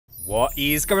What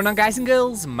is going on, guys and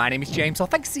girls? My name is James, or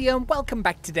ThnxCya, and welcome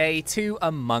back today to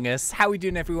Among Us. How are we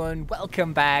doing, everyone?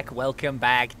 Welcome back, welcome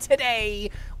back.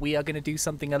 Today, we are going to do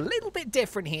something a little bit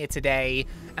different here today,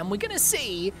 and we're going to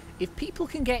see if people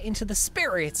can get into the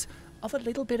spirit of a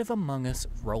little bit of Among Us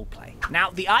roleplay. Now,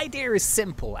 the idea is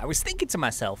simple. I was thinking to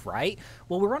myself, right?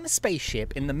 Well, we're on a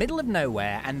spaceship in the middle of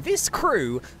nowhere, and this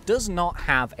crew does not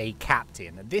have a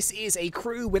captain. This is a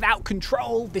crew without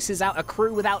control. This is a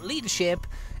crew without leadership.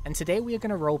 And today we are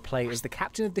going to roleplay as the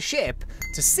captain of the ship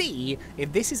to see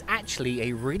if this is actually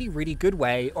a really, really good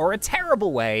way or a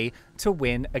terrible way to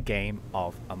win a game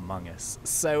of Among Us.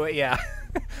 So, yeah.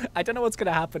 I don't know what's going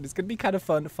to happen. It's going to be kind of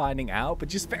fun finding out. But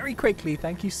just very quickly,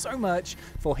 thank you so much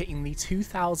for hitting the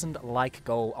 2,000 like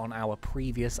goal on our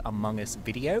previous Among Us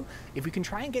video. If we can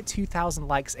try and get 2,000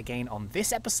 likes again on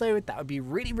this episode, that would be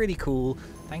really, really cool.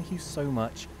 Thank you so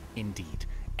much indeed.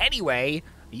 Anyway,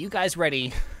 are you guys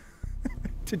ready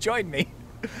to join me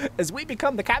as we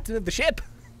become the captain of the ship?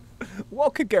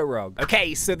 What could go wrong?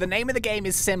 Okay, so the name of the game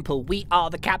is simple. We are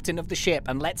the captain of the ship,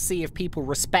 and let's see if people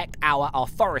respect our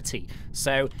authority.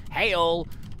 So, hey all,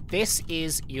 this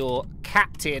is your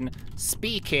captain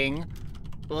speaking.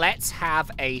 Let's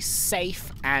have a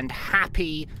safe and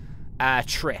happy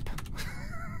trip.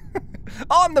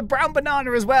 Oh, and the brown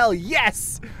banana as well,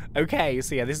 yes! Okay,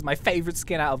 so yeah, this is my favorite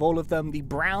skin out of all of them. The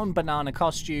brown banana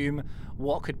costume.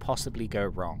 What could possibly go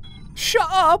wrong? Shut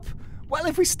up! Well,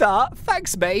 if we start,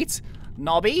 thanks, mate.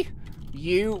 Nobby,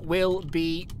 you will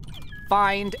be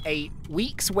fined a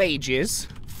week's wages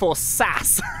for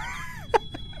sass.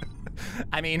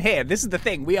 I mean, here, this is the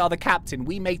thing. We are the captain.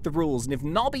 We make the rules. And if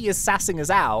Nobby is sassing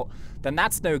us out, then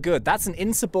that's no good. That's an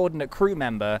insubordinate crew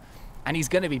member, and he's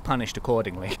going to be punished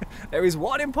accordingly. There is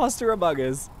one imposter among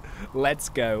us. Let's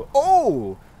go.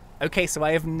 Oh! Okay, so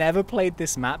I have never played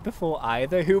this map before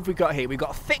either. Who have we got here? We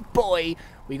got Thick Boy,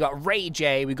 we got Ray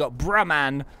J, we got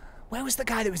Brahman. Where was the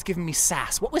guy that was giving me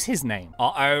sass? What was his name?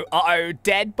 Uh-oh,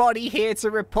 dead body here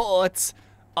to report.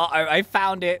 Uh-oh, I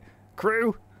found it.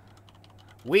 Crew,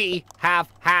 we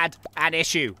have had an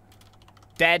issue.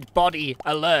 Dead body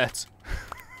alert.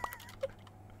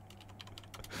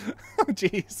 Oh,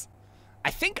 jeez.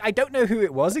 I don't know who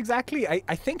it was exactly.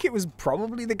 I think it was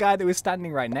probably the guy that was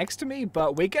standing right next to me,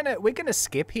 but we're gonna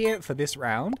skip here for this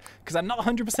round because I'm not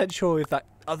 100% sure if that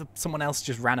someone else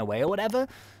just ran away or whatever.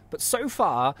 But so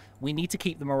far, we need to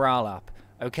keep the morale up.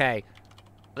 Okay,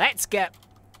 let's get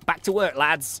back to work,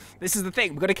 lads. This is the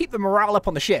thing. We're gonna keep the morale up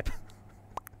on the ship.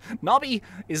 Nobby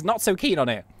is not so keen on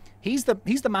it. He's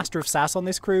the master of sass on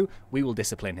this crew. We will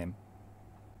discipline him.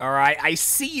 All right, I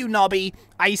see you, Nobby.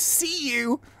 I see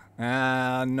you.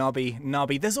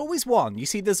 Nobby. There's always one. You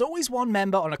see, there's always one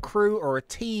member on a crew or a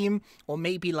team, or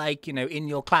maybe like, you know, in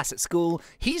your class at school.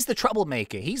 He's the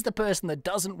troublemaker. He's the person that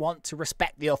doesn't want to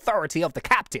respect the authority of the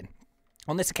captain.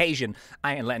 On this occasion,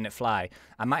 I ain't letting it fly.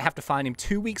 I might have to fine him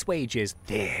 2 weeks' wages.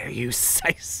 There you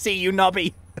I see you,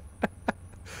 Nobby.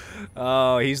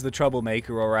 Oh, he's the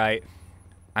troublemaker, all right.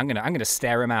 I'm gonna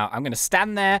stare him out. I'm gonna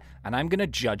stand there and I'm gonna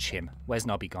judge him. Where's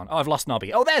Nobby gone? Oh, I've lost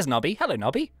Nobby. Oh, there's Nobby. Hello,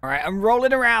 Nobby. All right, I'm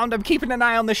rolling around. I'm keeping an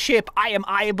eye on the ship. I am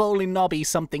eyeballing Nobby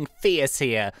something fierce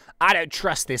here. I don't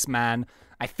trust this man.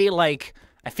 I feel like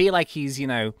he's, you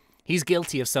know, he's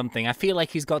guilty of something. I feel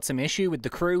like he's got some issue with the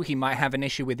crew. He might have an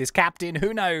issue with his captain.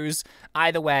 Who knows?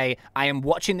 Either way, I am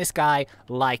watching this guy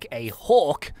like a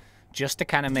hawk, just to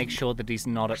kind of make sure that he's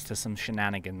not up to some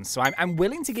shenanigans. So I'm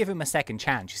willing to give him a second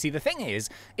chance. You see, the thing is,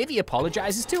 if he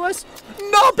apologizes to us...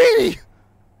 Nobby!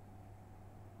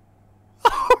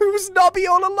 Oh, it was Nobby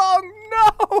all along!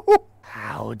 No!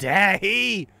 How dare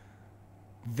he?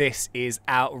 This is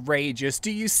outrageous. Do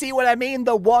you see what I mean?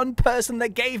 The one person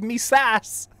that gave me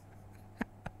sass.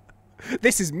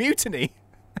 This is mutiny.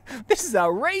 This is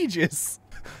outrageous.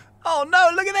 Oh no,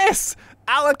 look at this!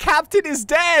 Our captain is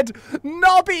dead!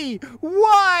 Nobby!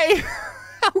 Why?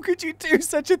 How could you do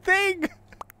such a thing?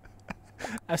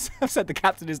 I've said the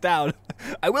captain is down.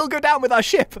 I will go down with our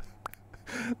ship.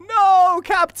 No,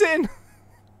 captain!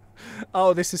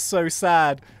 Oh, this is so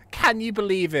sad. Can you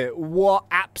believe it? What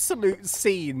absolute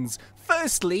scenes.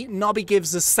 Firstly, Nobby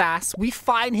gives us sass. We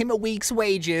fine him a week's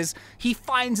wages. He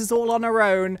finds us all on our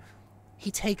own. He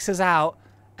takes us out.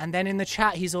 And then in the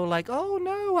chat, he's all like, oh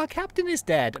no, our captain is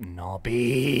dead.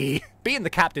 Nobby. Being the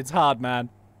captain's hard, man.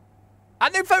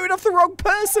 And they voted off the wrong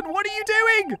person. What are you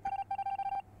doing?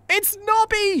 It's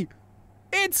Nobby.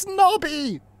 It's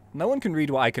Nobby. No one can read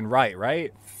what I can write,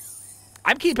 right?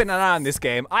 I'm keeping an eye on this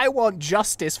game. I want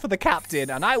justice for the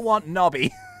captain, and I want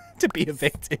Nobby to be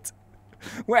evicted.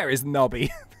 Where is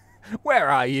Nobby? Where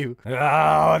are you?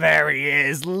 Oh, there he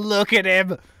is. Look at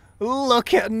him.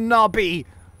 Look at Nobby.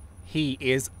 He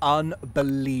is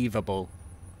unbelievable.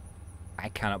 I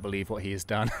cannot believe what he has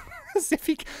done. As if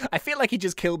I feel like he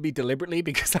just killed me deliberately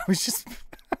because I was just...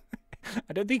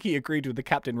 I don't think he agreed with the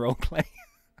captain roleplay.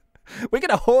 We're going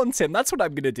to haunt him. That's what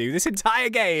I'm going to do. This entire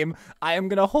game, I am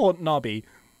going to haunt Nobby.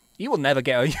 You will never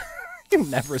get... You'll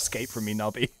never escape from me,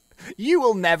 Nobby. You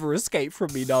will never escape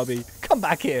from me, Nobby. Come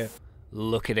back here.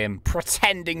 Look at him,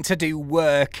 pretending to do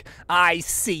work. I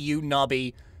see you,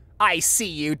 Nobby. I see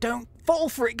you. Don't fall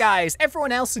for it, guys.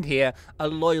 Everyone else in here, a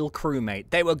loyal crewmate.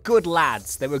 They were good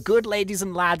lads. They were good ladies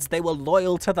and lads. They were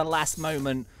loyal to the last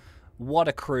moment. What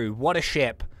a crew. What a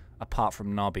ship. Apart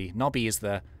from Nobby. Nobby is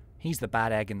he's the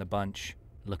bad egg in the bunch.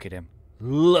 Look at him.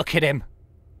 Look at him.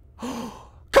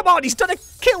 Come on, he's done a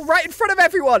kill right in front of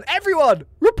everyone. Everyone,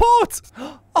 report.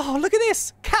 Oh, look at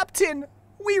this. Captain,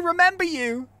 we remember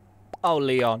you. Oh,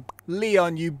 Leon.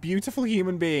 Leon, you beautiful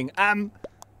human being. Come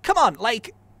on,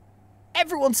 like,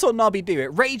 everyone saw Nobby do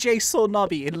it. Ray J saw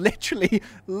Nobby and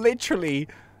literally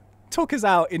took us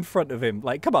out in front of him.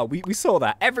 Like, come on, we saw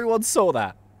that. Everyone saw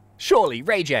that. Surely,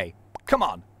 Ray J, come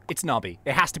on. It's Nobby.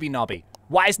 It has to be Nobby.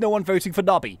 Why is no one voting for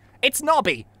Nobby? It's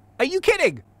Nobby. Are you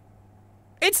kidding?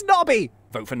 It's Nobby.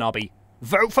 Vote for Nobby.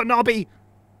 Vote for Nobby.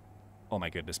 Oh my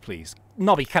goodness, please.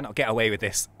 Nobby cannot get away with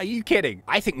this. Are you kidding?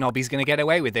 I think Nobby's going to get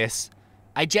away with this.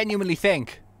 I genuinely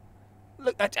think.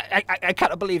 Look, I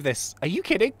cannot believe this. Are you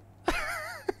kidding?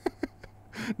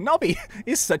 Nobby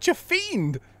is such a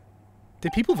fiend.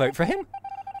 Did people vote for him?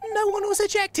 No one was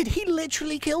ejected. He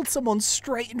literally killed someone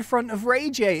straight in front of Ray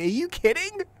J. Are you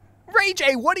kidding? Ray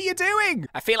J, what are you doing?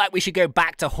 I feel like we should go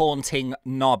back to haunting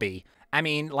Nobby. I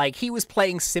mean, like, he was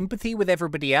playing sympathy with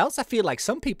everybody else. I feel like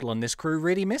some people on this crew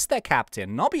really miss their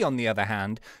captain. Nobby, on the other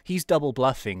hand, he's double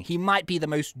bluffing. He might be the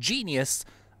most genius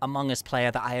Among Us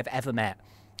player that I have ever met.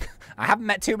 I haven't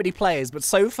met too many players, but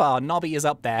so far, Nobby is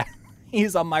up there.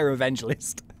 He's on my revenge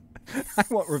list. I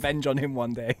want revenge on him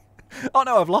one day. Oh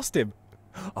no, I've lost him.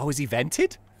 Oh, is he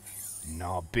vented?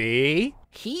 Nobby.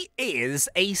 He is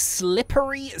a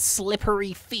slippery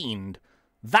fiend.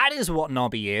 That is what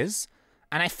Nobby is.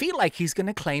 And I feel like he's going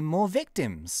to claim more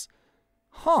victims.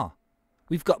 Huh.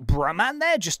 We've got Brahman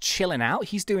there just chilling out.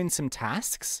 He's doing some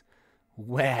tasks.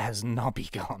 Where has Nobby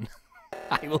gone?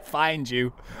 I will find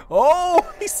you.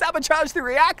 Oh, he sabotaged the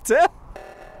reactor.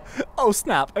 Oh,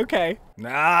 snap. Okay.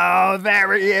 Oh,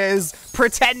 there he is.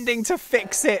 Pretending to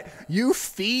fix it. You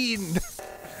fiend.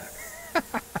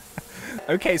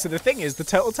 Okay, so the thing is, the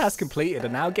total task completed are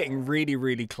now getting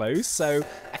really close, so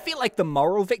I feel like the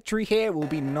moral victory here will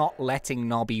be not letting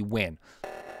Nobby win.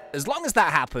 As long as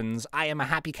that happens, I am a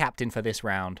happy captain for this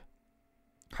round.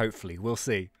 Hopefully, we'll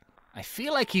see. I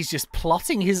feel like he's just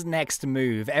plotting his next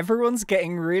move. Everyone's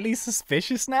getting really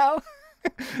suspicious now.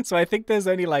 So I think there's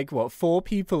only like, what, 4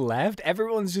 people left?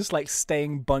 Everyone's just like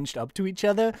staying bunched up to each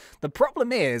other. The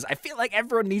problem is, I feel like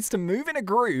everyone needs to move in a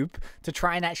group to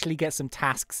try and actually get some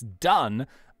tasks done.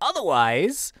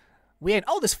 Otherwise, we ain't...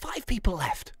 Oh, there's 5 people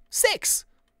left. 6!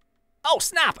 Oh,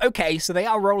 snap! Okay, so they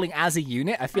are rolling as a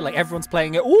unit. I feel like everyone's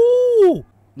playing it. Ooh!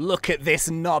 Look at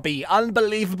this Nobby.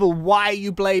 Unbelievable. Why are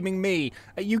you blaming me?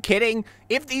 Are you kidding?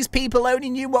 If these people only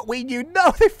knew what we knew...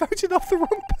 No, they voted off the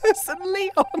wrong person,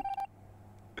 Leon!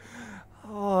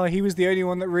 Oh, he was the only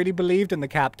one that really believed in the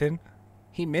captain.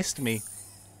 He missed me.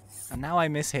 And now I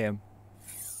miss him.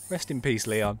 Rest in peace,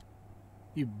 Leon.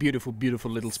 You beautiful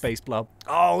little space blob.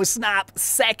 Oh, snap!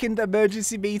 Second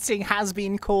emergency meeting has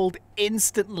been called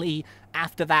instantly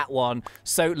after that one.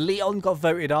 So Leon got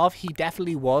voted off. He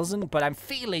definitely wasn't. But I'm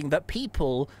feeling that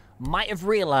people might have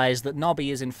realized that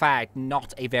Nobby is, in fact,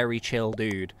 not a very chill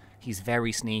dude. He's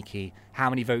very sneaky. How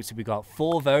many votes have we got?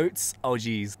 4 votes? Oh,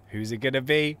 geez. Who's it gonna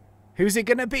be? Who's it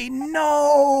gonna be?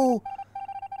 No!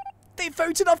 They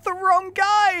voted off the wrong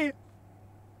guy!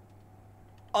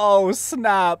 Oh,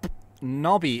 snap.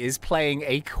 Nobby is playing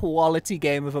a quality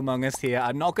game of Among Us here.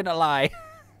 I'm not gonna lie.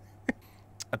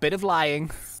 A bit of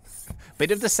lying. A bit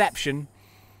of deception.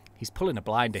 He's pulling a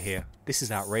blinder here. This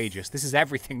is outrageous. This is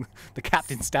everything the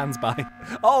captain stands by.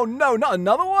 Oh, no, not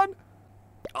another one?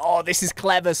 Oh, this is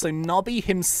clever. So Nobby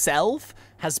himself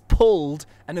has pulled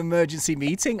an emergency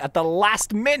meeting at the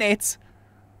last minute.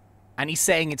 And he's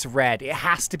saying it's red. It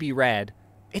has to be red.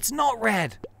 It's not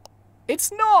red.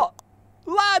 It's not.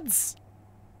 Lads.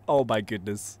 Oh, my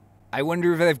goodness. I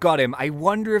wonder if they've got him. I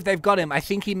wonder if they've got him. I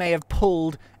think he may have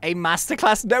pulled a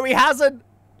masterclass. No, he hasn't.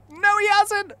 No, he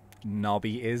hasn't.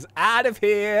 Nobby is out of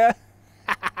here.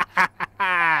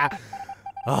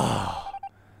 Oh.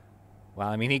 Well,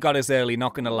 I mean, he got us early,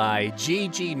 not gonna lie.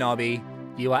 GG, Nobby.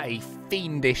 You are a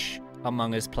fiendish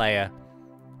Among Us player.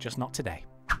 Just not today.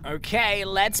 Okay,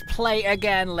 let's play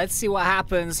again. Let's see what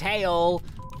happens. Hey, all.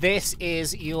 This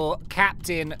is your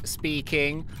captain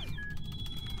speaking.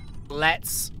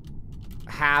 Let's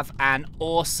have an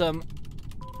awesome...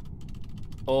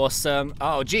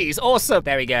 Oh, geez, awesome.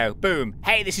 There we go. Boom.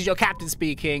 Hey, this is your captain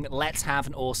speaking. Let's have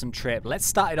an awesome trip. Let's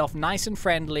start it off nice and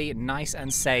friendly, nice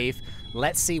and safe.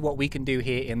 Let's see what we can do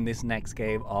here in this next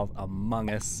game of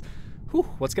Among Us. Whew,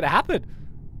 what's going to happen?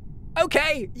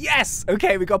 Okay, yes.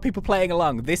 Okay, we got people playing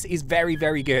along. This is very,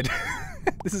 very good.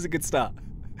 This is a good start.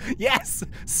 Yes,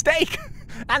 steak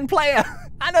and player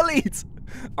and elite.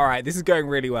 All right, this is going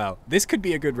really well. This could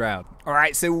be a good round. All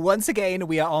right, so once again,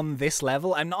 we are on this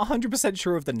level. I'm not 100%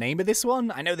 sure of the name of this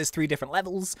one. I know there's 3 different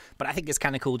levels, but I think it's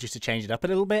kind of cool just to change it up a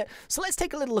little bit. So let's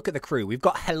take a little look at the crew. We've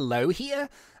got Hello here.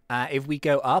 If we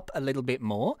go up a little bit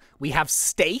more, we have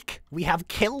Steak. We have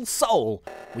Kill Soul,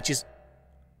 which is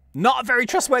not a very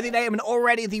trustworthy name, and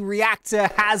already the reactor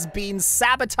has been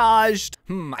sabotaged.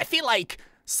 I feel like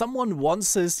someone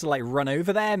wants us to, like, run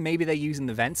over there. Maybe they're using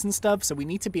the vents and stuff, so we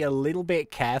need to be a little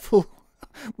bit careful.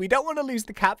 We don't want to lose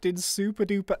the captain super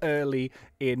duper early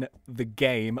in the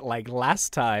game like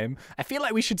last time. I feel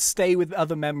like we should stay with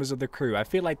other members of the crew. I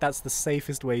feel like that's the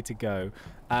safest way to go.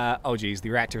 Oh, geez, the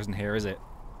reactor isn't here, is it?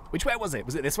 Which way was it?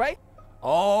 Was it this way?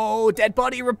 Oh, dead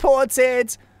body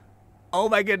reported. Oh,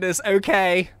 my goodness.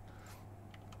 Okay.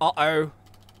 Uh-oh.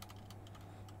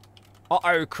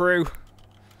 Uh-oh, crew.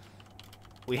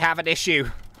 We have an issue.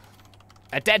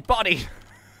 A dead body.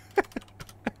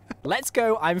 Let's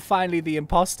go. I'm finally the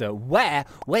imposter. Where?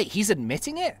 Wait, he's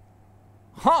admitting it?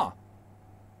 Huh.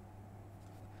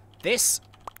 This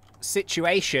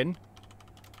situation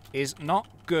is not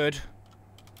good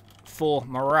for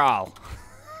morale.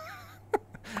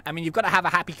 I mean, you've got to have a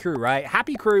happy crew, right?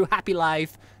 Happy crew, happy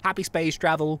life, happy space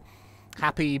travel,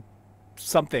 happy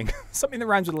something. Something that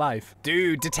rhymes with life.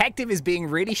 Dude, detective is being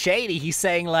really shady. He's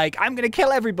saying, like, I'm gonna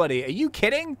kill everybody. Are you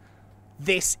kidding?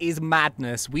 This is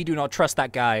madness. We do not trust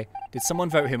that guy. Did someone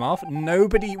vote him off?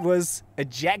 Nobody was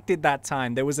ejected that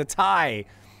time. There was a tie.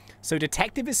 So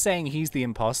detective is saying he's the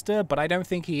imposter, but I don't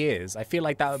think he is. I feel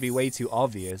like that would be way too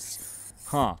obvious.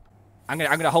 Huh. I'm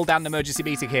gonna hold down the emergency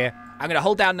meeting here. I'm gonna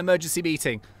hold down the emergency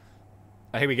meeting.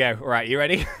 Oh, here we go. All right, you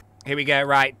ready? Here we go,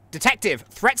 right. Detective,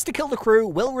 threats to kill the crew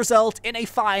will result in a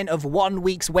fine of 1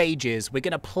 week's wages. We're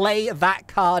going to play that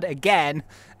card again,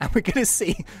 and we're going to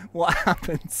see what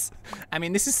happens. I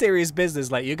mean, this is serious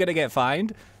business. Like, you're going to get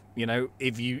fined. You know,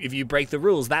 if you break the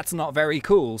rules, that's not very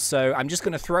cool. So I'm just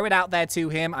going to throw it out there to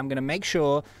him. I'm going to make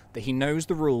sure that he knows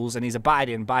the rules and he's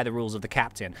abiding by the rules of the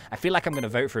captain. I feel like I'm going to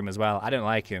vote for him as well. I don't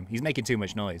like him. He's making too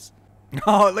much noise.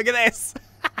 Oh, look at this.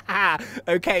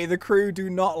 Okay, the crew do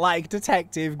not like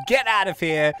detective. Get out of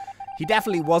here. He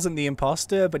definitely wasn't the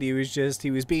imposter, but he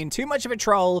was being too much of a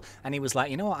troll, and he was like,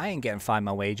 you know what, I ain't getting fined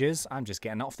my wages. I'm just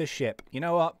getting off this ship. You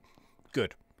know what?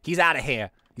 Good. He's out of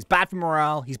here. He's bad for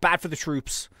morale. He's bad for the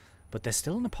troops. But there's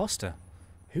still an imposter.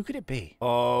 Who could it be?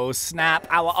 Oh, snap.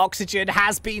 Our oxygen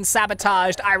has been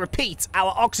sabotaged. I repeat,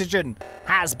 our oxygen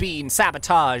has been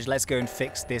sabotaged. Let's go and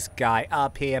fix this guy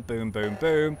up here. Boom, boom,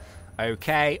 boom.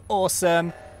 Okay,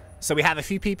 awesome. So we have a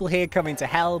few people here coming to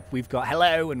help. We've got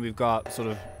hello and we've got sort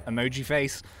of emoji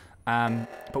face.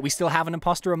 But we still have an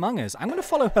imposter among us. I'm going to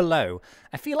follow hello.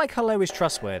 I feel like hello is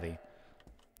trustworthy.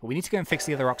 But we need to go and fix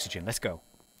the other oxygen. Let's go.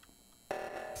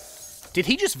 Did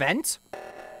he just vent?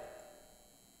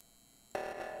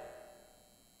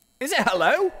 Is it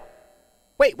hello?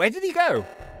 Wait, where did he go?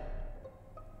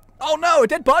 Oh no, a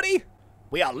dead body?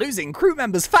 We are losing crew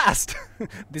members fast.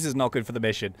 This is not good for the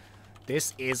mission.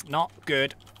 This is not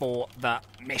good for the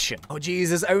mission. Oh, geez,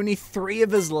 there's only 3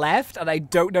 of us left, and I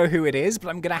don't know who it is, but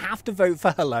I'm going to have to vote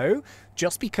for hello,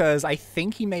 just because I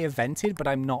think he may have vented, but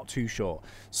I'm not too sure.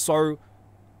 So,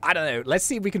 I don't know. Let's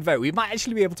see if we can vote. We might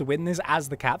actually be able to win this as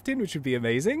the captain, which would be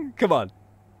amazing. Come on.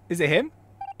 Is it him?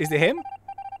 Is it him?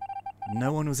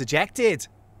 No one was ejected.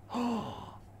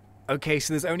 Okay,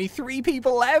 so there's only 3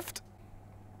 people left.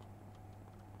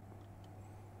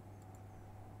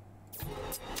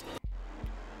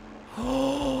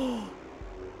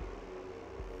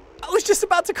 I was just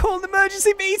about to call an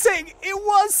emergency meeting. It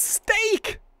was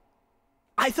Steak.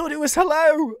 I thought it was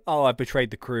hello. Oh, I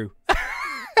betrayed the crew.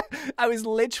 I was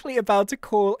literally about to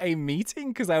call a meeting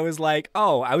because I was like,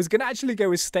 oh, I was going to actually go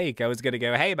with Steak. I was going to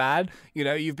go, hey, man, you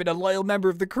know, you've been a loyal member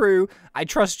of the crew. I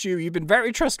trust you. You've been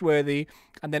very trustworthy.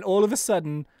 And then all of a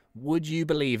sudden, would you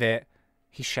believe it?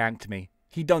 He shanked me.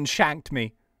 He done shanked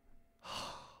me.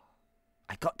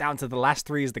 I got down to the last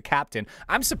 3 as the captain.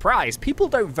 I'm surprised. People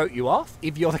don't vote you off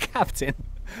if you're the captain.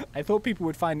 I thought people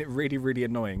would find it really, really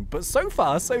annoying. But so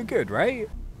far, so good, right?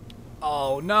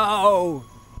 Oh, no.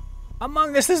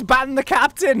 Among Us has banned the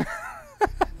captain.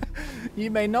 You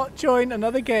may not join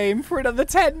another game for another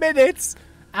 10 minutes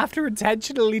after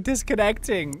intentionally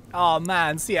disconnecting. Oh,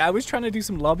 man. See, I was trying to do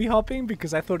some lobby hopping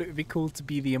because I thought it would be cool to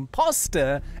be the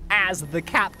imposter as the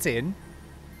captain.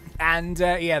 And,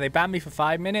 yeah, they banned me for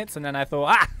 5 minutes, and then I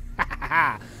thought,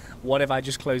 what if I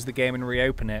just close the game and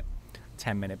reopen it?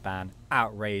 10-minute ban.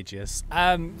 Outrageous.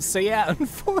 So, yeah,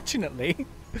 unfortunately,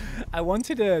 I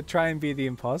wanted to try and be the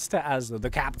imposter as the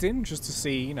captain, just to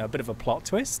see, you know, a bit of a plot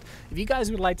twist. If you guys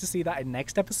would like to see that in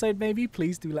next episode, maybe,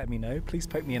 please do let me know. Please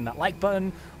poke me in that like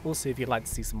button. Also, if you'd like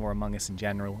to see some more Among Us in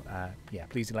general, yeah,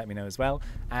 please do let me know as well.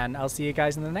 And I'll see you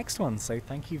guys in the next one. So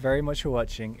thank you very much for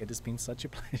watching. It has been such a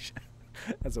pleasure.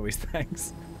 As always,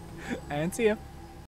 thanks. And see ya.